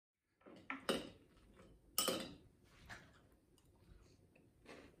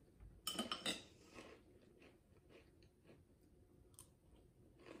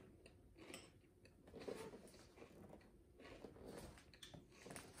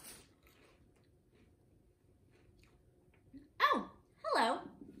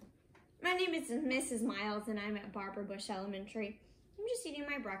name is Mrs. Miles and I'm at Barbara Bush Elementary. I'm just eating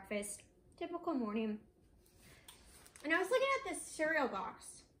my breakfast, typical morning. And I was looking at this cereal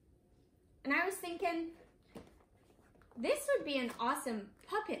box and I was thinking, this would be an awesome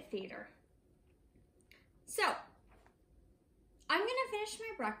puppet theater. So, I'm gonna finish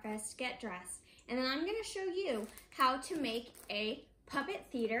my breakfast, get dressed, and then I'm gonna show you how to make a puppet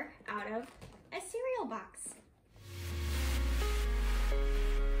theater out of a cereal box.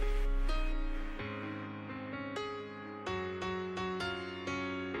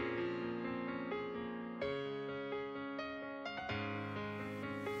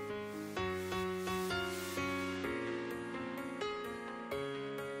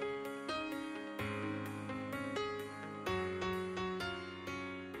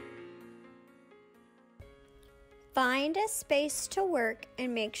 Find a space to work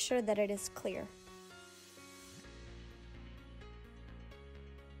and make sure that it is clear.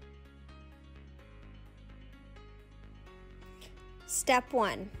 Step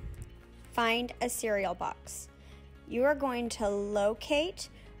 1. Find a cereal box. You are going to locate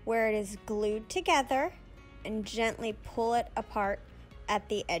where it is glued together and gently pull it apart at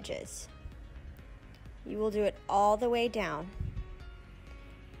the edges. You will do it all the way down.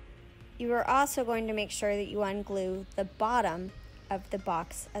 You are also going to make sure that you unglue the bottom of the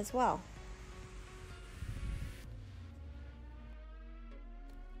box as well.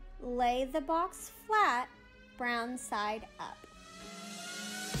 Lay the box flat, brown side up.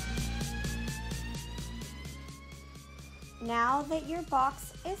 Now that your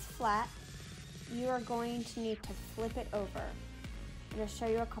box is flat, you are going to need to flip it over. I'm going to show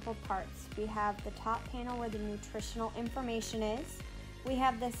you a couple parts. We have the top panel where the nutritional information is. We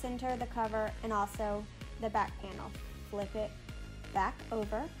have the center, the cover, and also the back panel. Flip it back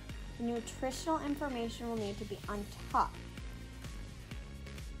over. The nutritional information will need to be on top.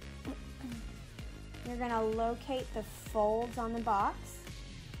 You're going to locate the folds on the box,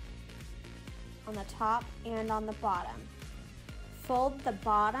 on the top and on the bottom. Fold the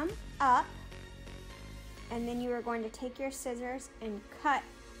bottom up, and then you are going to take your scissors and cut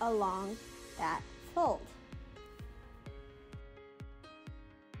along that fold.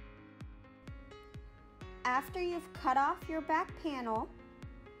 After you've cut off your back panel,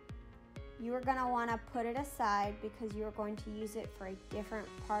 you are going to want to put it aside because you are going to use it for a different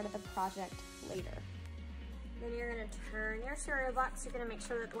part of the project later. Then you're going to turn your cereal box. You're going to make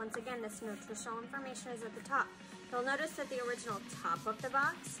sure that once again this nutritional information is at the top. You'll notice that the original top of the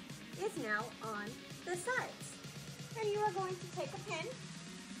box is now on the sides. And you are going to take a pin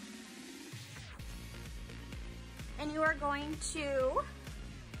and you are going to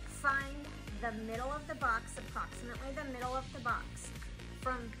find the middle of the box, approximately the middle of the box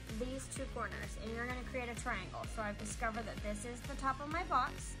from these two corners, and you're going to create a triangle. So I've discovered that this is the top of my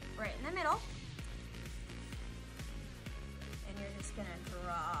box, right in the middle, and you're just going to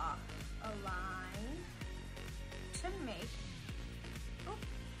draw a line to make, oh,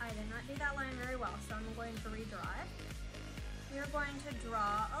 I did not do that line very well, so I'm going to redraw it. You're going to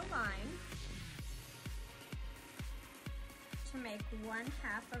draw a line to make 1/2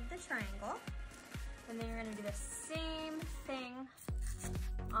 of the triangle, and then you're going to do the same thing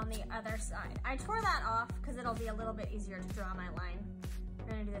on the other side. I tore that off because it'll be a little bit easier to draw my line.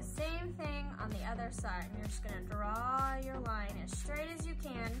 You're going to do the same thing on the other side, and you're just going to draw your line as straight as you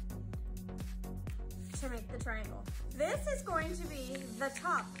can to make the triangle. This is going to be the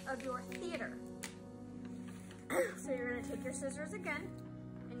top of your theater. So you're going to take your scissors again,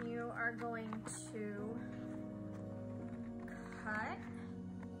 and you are going to cut.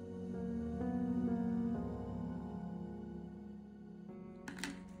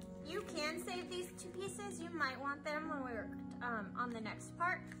 You can save these two pieces. You might want them when we work on the next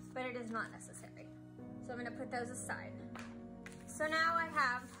part, but it is not necessary. So I'm going to put those aside. So now I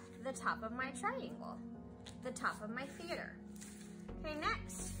have the top of my triangle, the top of my theater. Okay,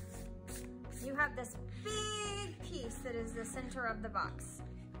 next, you have this big piece that is the center of the box.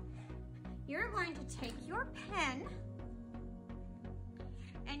 You're going to take your pen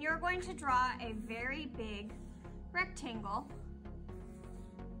and you're going to draw a very big rectangle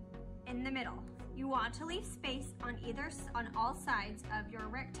in the middle. You want to leave space on all sides of your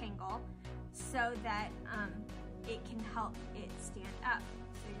rectangle so that it can help it stand up.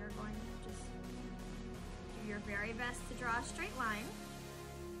 So you're going to just do your very best to draw a straight line.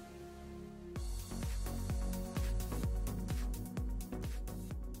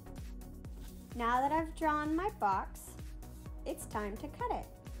 Now that I've drawn my box, it's time to cut it.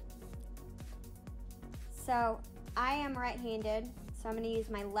 So I am right-handed, so I'm going to use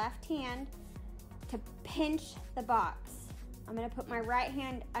my left hand to pinch the box. I'm going to put my right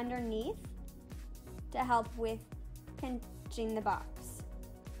hand underneath to help with pinching the box.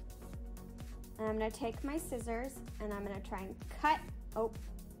 And I'm gonna take my scissors and I'm gonna try and cut. Oh,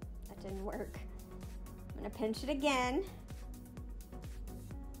 that didn't work. I'm gonna pinch it again.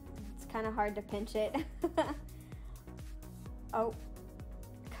 It's kind of hard to pinch it. Oh,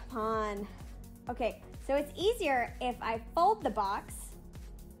 come on. Okay, so it's easier if I fold the box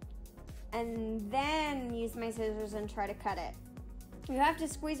and then use my scissors and try to cut it. You have to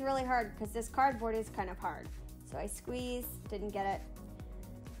squeeze really hard because this cardboard is kind of hard. So I squeeze, didn't get it.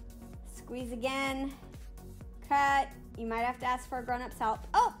 Squeeze again, cut. You might have to ask for a grown-up's help.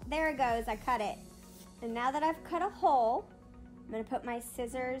 Oh, there it goes, I cut it. And now that I've cut a hole, I'm gonna put my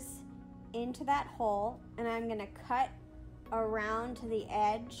scissors into that hole and I'm gonna cut around to the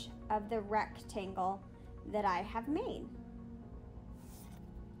edge of the rectangle that I have made.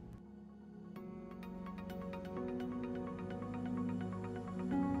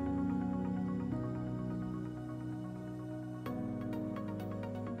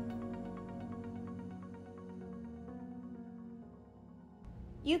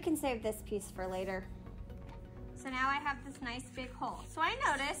 You can save this piece for later. So now I have this nice big hole. So I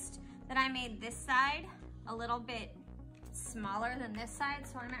noticed that I made this side a little bit smaller than this side,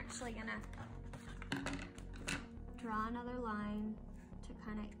 so I'm actually gonna draw another line to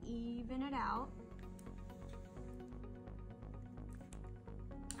kind of even it out.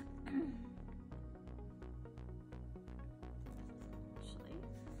 Actually,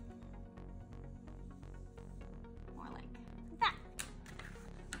 more like that.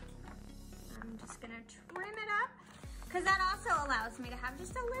 I'm just gonna trim it up because that also allows me to have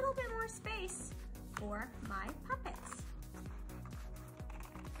just a little bit more space for my puppets.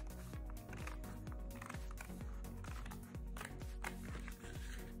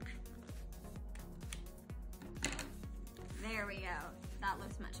 There we go. That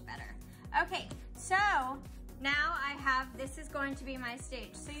looks much better. Okay, so now I have, this is going to be my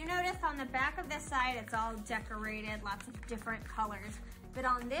stage. So you notice on the back of this side, it's all decorated, lots of different colors. But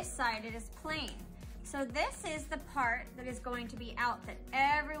on this side, it is plain. So this is the part that is going to be out that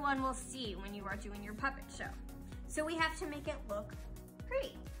everyone will see when you are doing your puppet show. So we have to make it look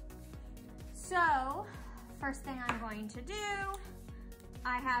pretty. So first thing I'm going to do,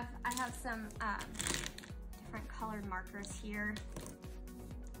 I have some different colored markers here.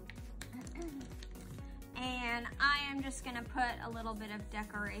 And I am just gonna put a little bit of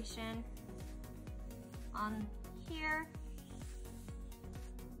decoration on here.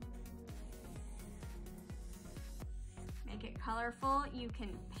 Make it colorful. You can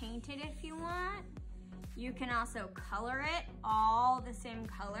paint it if you want. You can also color it all the same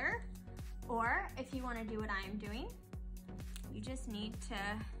color. Or if you wanna do what I am doing, you just need to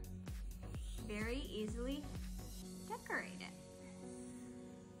very easily decorate it.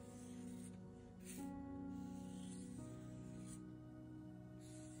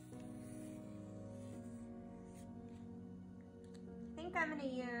 I think I'm gonna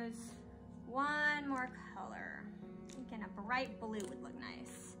use one more color. I'm thinking a bright blue would look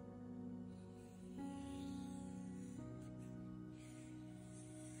nice.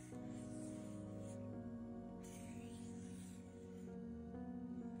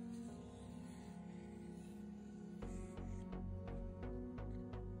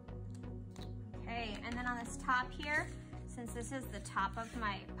 Okay, and then on this top here, since this is the top of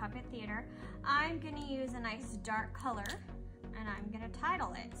my puppet theater, I'm gonna use a nice dark color and I'm gonna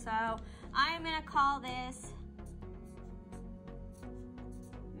title it. So I'm gonna call this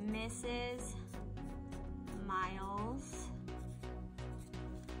Mrs. Miles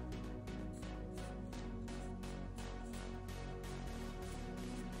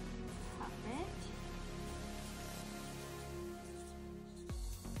Puppet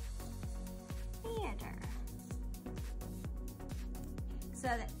Theater. So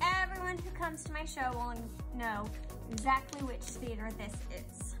that everyone who comes to my show will know exactly which theater this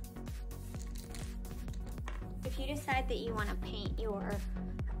is. If you decide that you want to paint your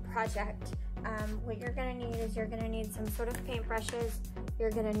project, what you're going to need is you're going to need some sort of paintbrushes.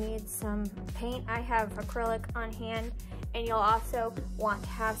 You're going to need some paint. I have acrylic on hand, and you'll also want to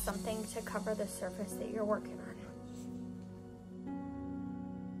have something to cover the surface that you're working on.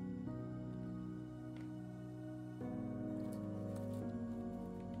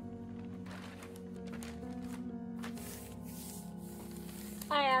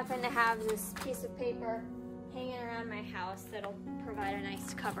 I happen to have this piece of paper hanging around my house that'll provide a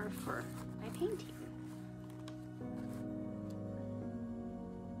nice cover for my painting.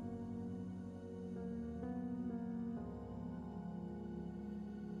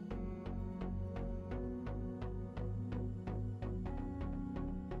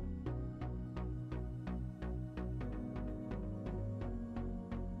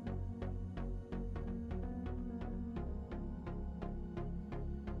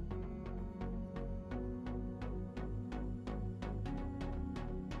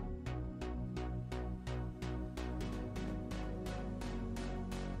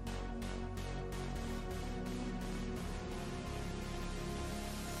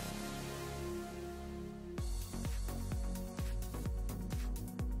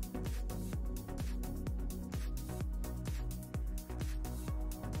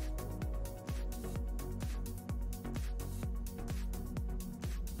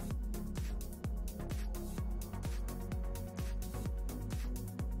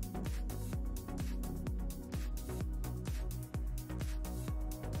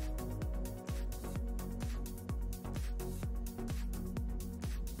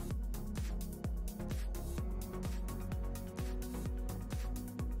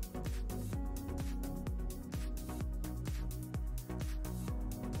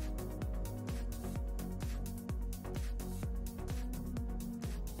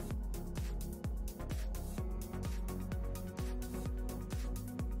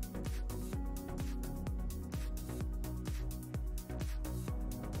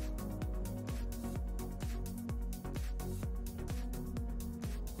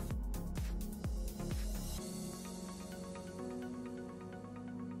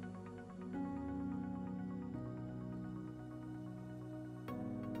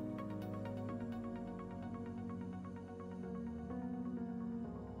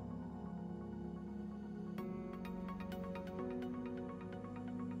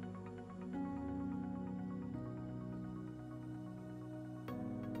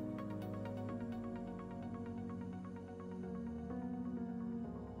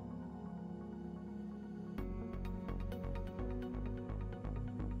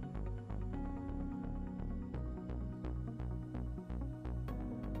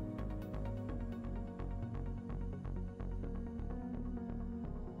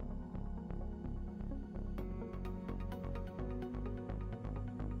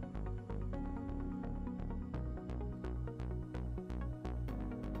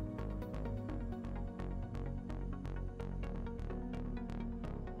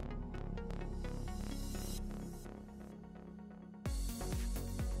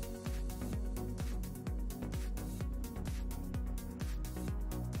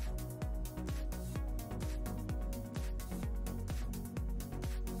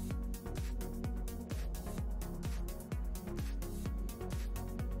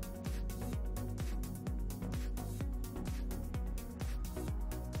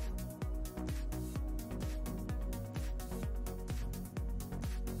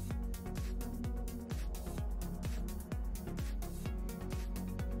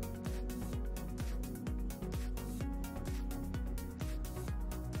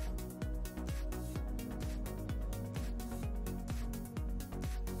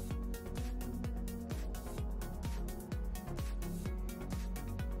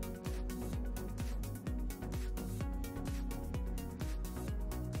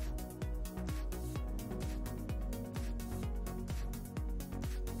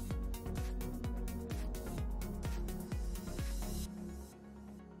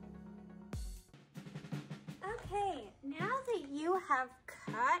 have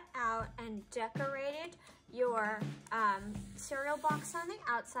cut out and decorated your cereal box on the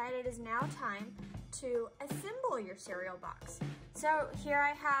outside, it is now time to assemble your cereal box. So here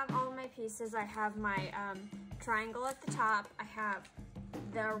I have all my pieces. I have my triangle at the top. I have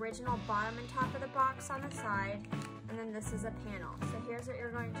the original bottom and top of the box on the side, and then this is a panel. So here's what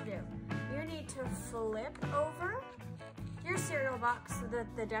you're going to do. You need to flip over your cereal box so that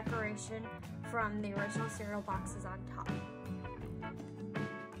the decoration from the original cereal box is on top.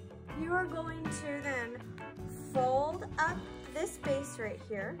 You are going to then fold up this base right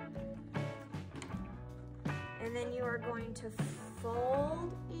here, and then you are going to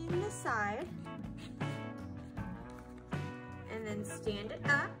fold in the side and then stand it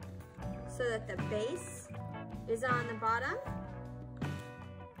up so that the base is on the bottom.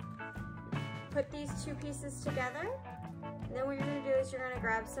 Put these two pieces together, and then what you're going to do is you're going to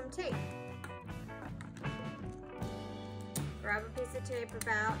grab some tape. Grab a piece of tape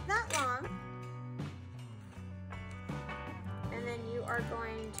about that long, and then you are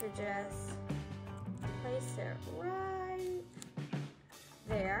going to just place it right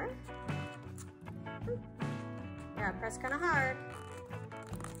there. Yeah, press kind of hard.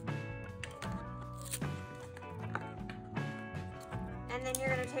 And then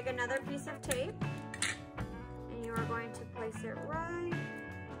you're going to take another piece of tape, and you are going to place it right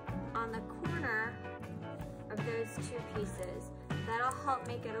on the corner of those two pieces. That'll help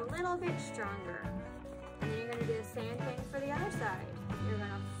make it a little bit stronger. And then you're going to do the same thing for the other side. You're going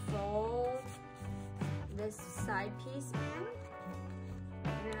to fold this side piece in.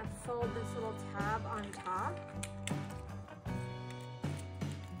 You're going to fold this little tab on top.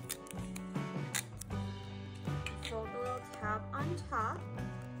 Fold the little tab on top.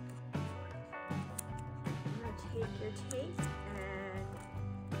 You're going to take your tape and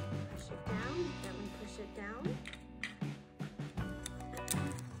push it down. Gently push it down.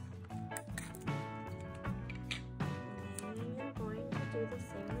 And then you're going to do the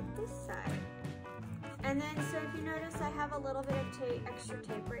same with this side. And then, so if you notice, I have a little bit of tape, extra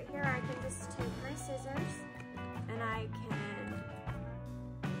tape right here. I can just take my scissors and I can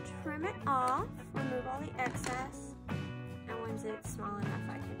trim it off, remove all the excess, and once it's small enough,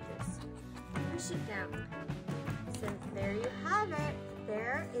 I can just push it down. So there you have it.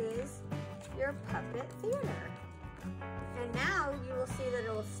 There is your puppet theater. And now you will see that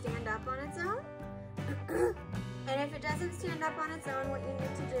it will stand up on its own. And if it doesn't stand up on its own, what you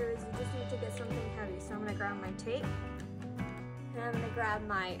need to do is you just need to get something heavy. So I'm going to grab my tape, and I'm going to grab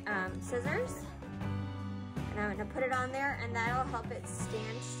my scissors, and I'm going to put it on there, and that'll help it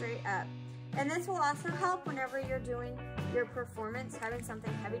stand straight up. And this will also help whenever you're doing your performance, having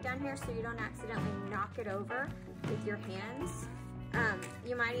something heavy down here so you don't accidentally knock it over with your hands.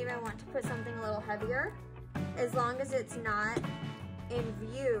 You might even want to put something a little heavier, as long as it's not in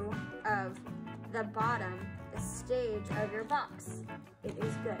view of the bottom, the stage of your box. It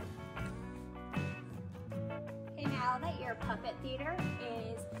is good. Okay, now that your puppet theater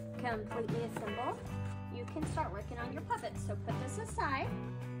is completely assembled, you can start working on your puppets. So put this aside.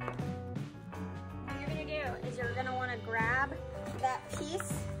 What you're gonna do is you're gonna wanna grab that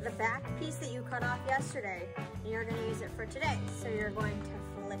piece, the back piece that you cut off yesterday, and you're gonna use it for today. So you're going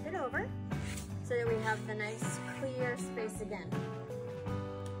to flip it over so that we have the nice clear space again.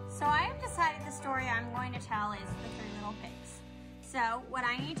 So I have decided the story I'm going to tell is the Three Little Pigs. So what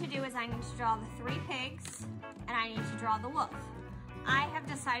I need to do is I need to draw the 3 pigs, and I need to draw the wolf. I have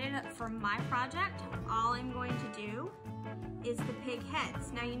decided that for my project, all I'm going to do is the pig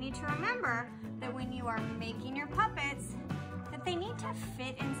heads. Now you need to remember that when you are making your puppets, that they need to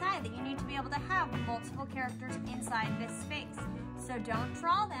fit inside, that you need to be able to have multiple characters inside this space. So don't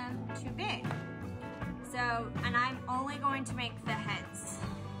draw them too big. So, and I'm only going to make the heads.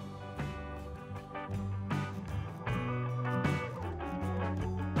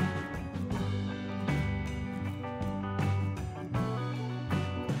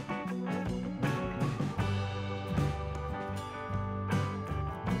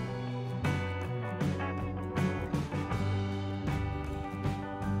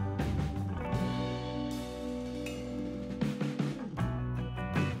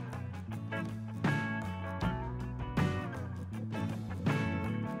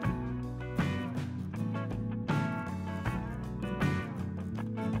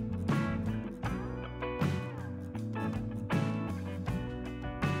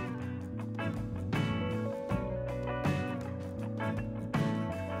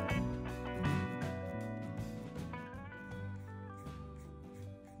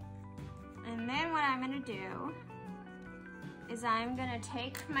 And then what I'm going to do is I'm gonna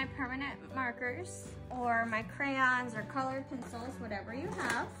take my permanent markers or my crayons or colored pencils, whatever you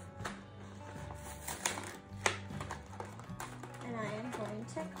have, and I am going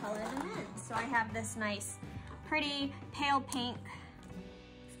to color them in. So I have this nice, pretty pale pink.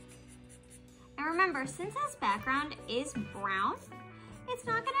 And remember, since this background is brown, it's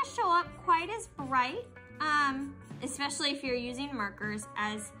not gonna show up quite as bright, especially if you're using markers,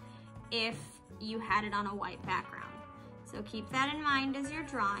 as if you had it on a white background. So keep that in mind as you're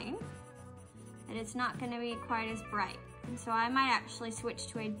drawing, that it's not gonna be quite as bright. And so I might actually switch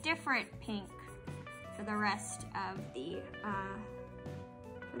to a different pink for the rest of the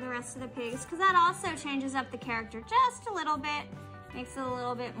pigs, because that also changes up the character just a little bit, makes it a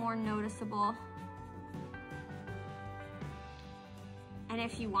little bit more noticeable. And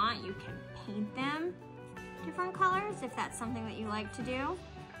if you want, you can paint them different colors if that's something that you like to do.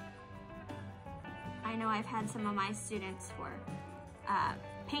 I know I've had some of my students who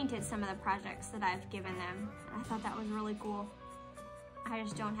painted some of the projects that I've given them. I thought that was really cool. I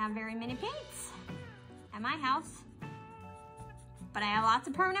just don't have very many paints at my house, but I have lots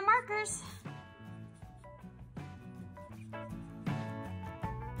of permanent markers.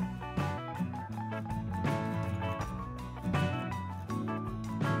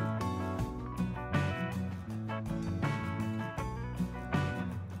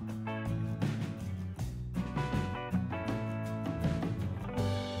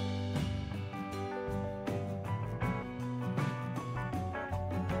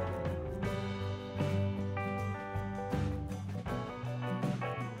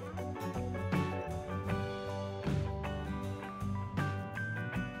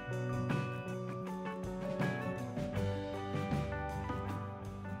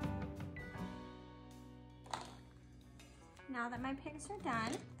 Now that my pigs are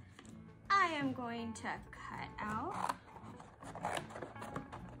done, I am going to cut out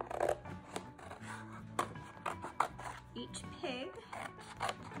each pig.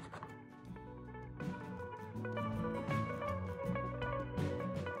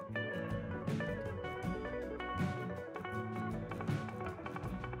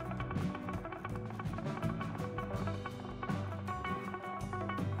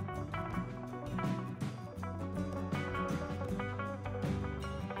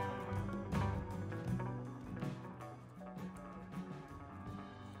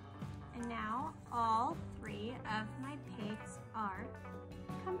 Now all 3 of my pigs are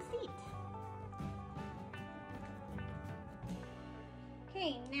complete.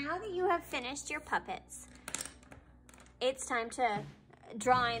 Okay, now that you have finished your puppets, it's time to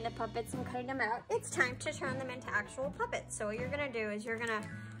drawing the puppets and cutting them out. It's time to turn them into actual puppets. So what you're gonna do is you're gonna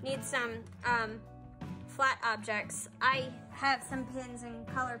need some flat objects. I have some pins and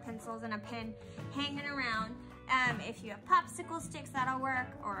color pencils and a pen hanging around. If you have popsicle sticks, that'll work,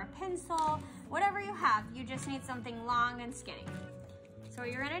 or a pencil, whatever you have, you just need something long and skinny. So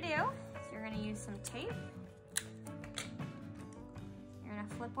what you're gonna do is you're gonna use some tape. You're gonna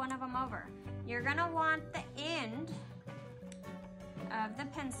flip one of them over. You're gonna want the end of the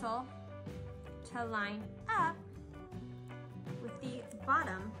pencil to line up with the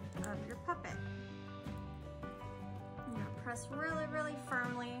bottom of your puppet. You're gonna press really, really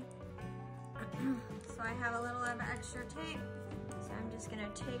firmly. So I have a little of extra tape, so I'm just gonna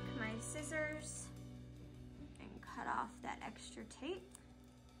take my scissors and cut off that extra tape.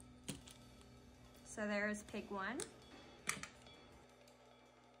 So there's pig 1.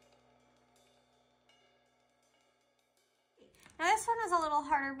 Now this one was a little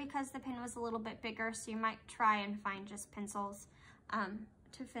harder because the pin was a little bit bigger, so you might try and find just pencils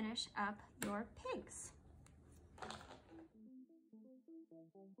to finish up your pigs.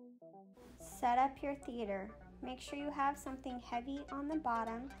 Set up your theater. Make sure you have something heavy on the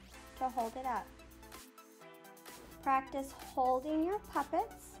bottom to hold it up. Practice holding your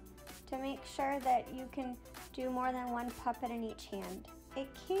puppets to make sure that you can do more than one puppet in each hand. It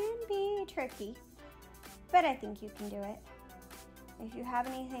can be tricky, but I think you can do it. If you have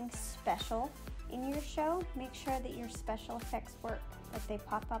anything special in your show, make sure that your special effects work, that they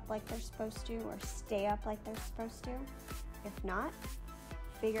pop up like they're supposed to or stay up like they're supposed to. If not,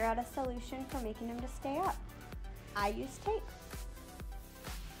 figure out a solution for making them to stay up. I use tape.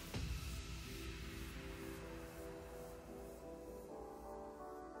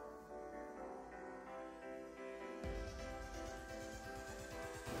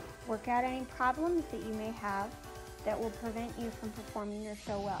 Work out any problems that you may have that will prevent you from performing your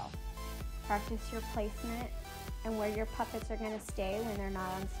show well. Practice your placement and where your puppets are going to stay when they're not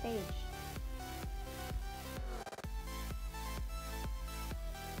on stage.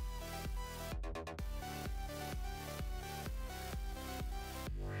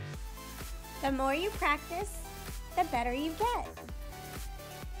 The more you practice, the better you get.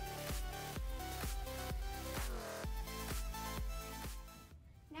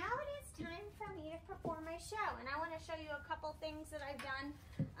 Now it is time for me to perform my show, and I want to show you a couple things that I've done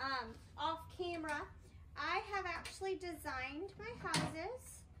off camera. I have actually designed my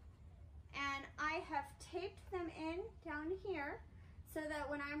houses, and I have taped them in down here so that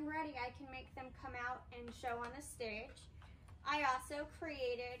when I'm ready I can make them come out and show on the stage. I also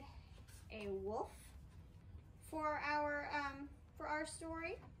created a wolf for our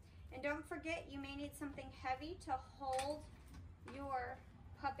story, and don't forget you may need something heavy to hold your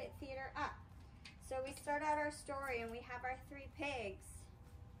puppet theater up. So we start out our story and we have our 3 pigs,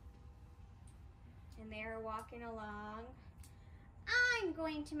 and they're walking along. I'm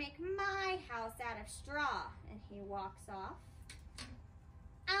going to make my house out of straw, and he walks off.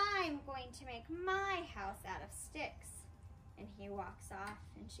 I'm going to make my house out of sticks, and he walks off,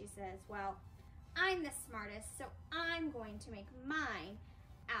 and she says, well, I'm the smartest, so I'm going to make mine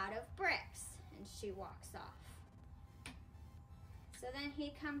out of bricks, and she walks off. So then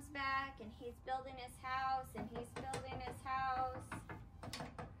he comes back, and he's building his house, and he's building his house,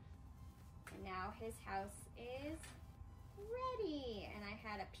 and now his house is ready, and I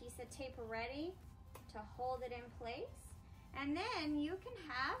had a piece of tape ready to hold it in place. And then you can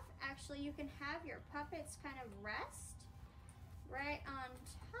have your puppets kind of rest right on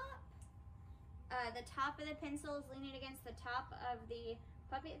top. The top of the pencil is leaning against the top of the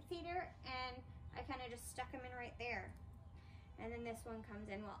puppet theater, and I kind of just stuck them in right there. And then this one comes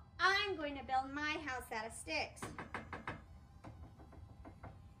in, well, I'm going to build my house out of sticks.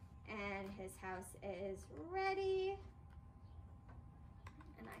 And his house is ready.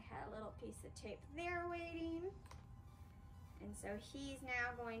 And I had a little piece of tape there waiting. And so he's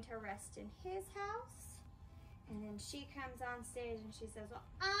now going to rest in his house. And then she comes on stage and she says, well,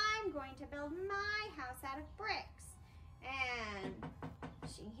 I'm going to build my house out of bricks. And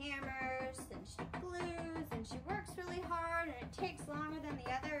she hammers, and she glues, and she works really hard, and it takes longer than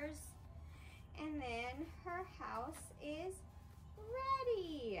the others. And then her house is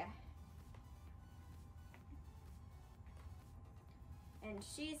ready. And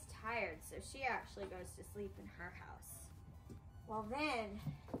she's tired, so she actually goes to sleep in her house. Well then,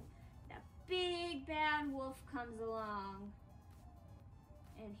 the big bad wolf comes along,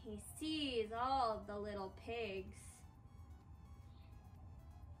 and he sees all of the little pigs.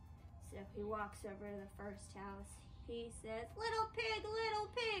 So he walks over to the first house. He says, little pig,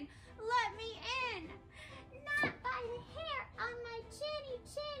 let me in. Not by the hair on my chinny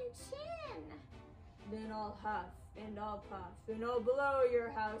chin. Then I'll huff and I'll puff and I'll blow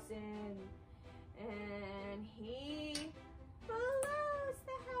your house in. And he blows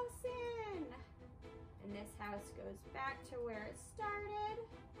the house in. And this house goes back to where it started,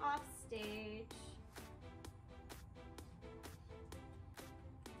 off stage.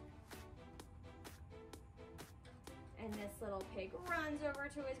 And this little pig runs over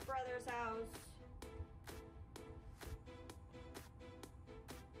to his brother's house.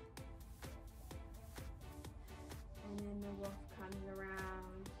 And then the wolf comes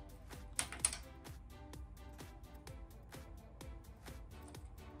around.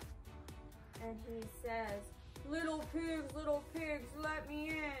 And he says, little pigs, let me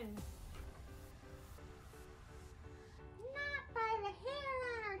in. Not by the hair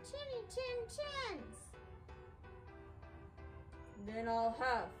on our chinny chins. Then I'll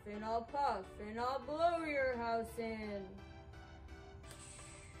huff and I'll puff and I'll blow your house in.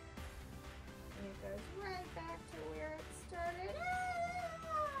 And it goes right back to where it started.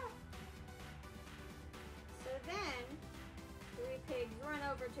 Ah! So then, 3 pigs run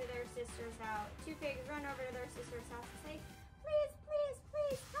over to their sister's house. 2 pigs run over to their sister's house and say,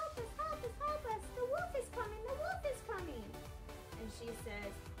 please, help us. The wolf is coming. And she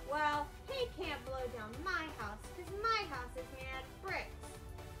says, well, he can't blow down my house because my house is made out of bricks.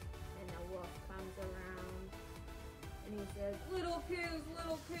 And the wolf comes around and he says, little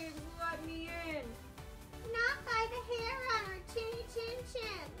pigs, let me in. Not by the hair on our chinny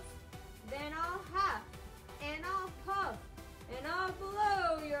chins. Then I'll huff and I'll puff and I'll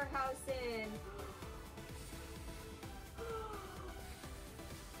blow your house in.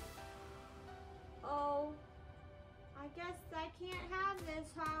 Oh, I guess I can't have this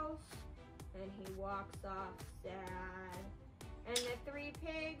house. And he walks off sad. And the 3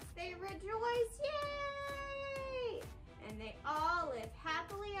 pigs, they rejoice, yay! And they all live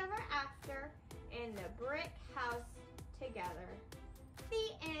happily ever after in the brick house together.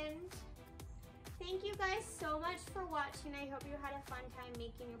 The end. Thank you guys so much for watching. I hope you had a fun time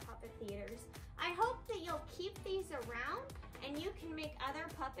making your puppet theaters. I hope that you'll keep these around and you can make other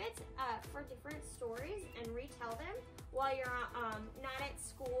puppets for different stories and retell them while you're not at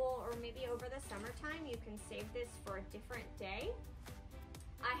school, or maybe over the summertime. You can save this for a different day.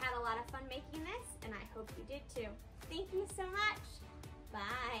 I had a lot of fun making this, and I hope you did too. Thank you so much.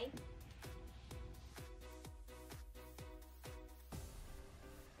 Bye.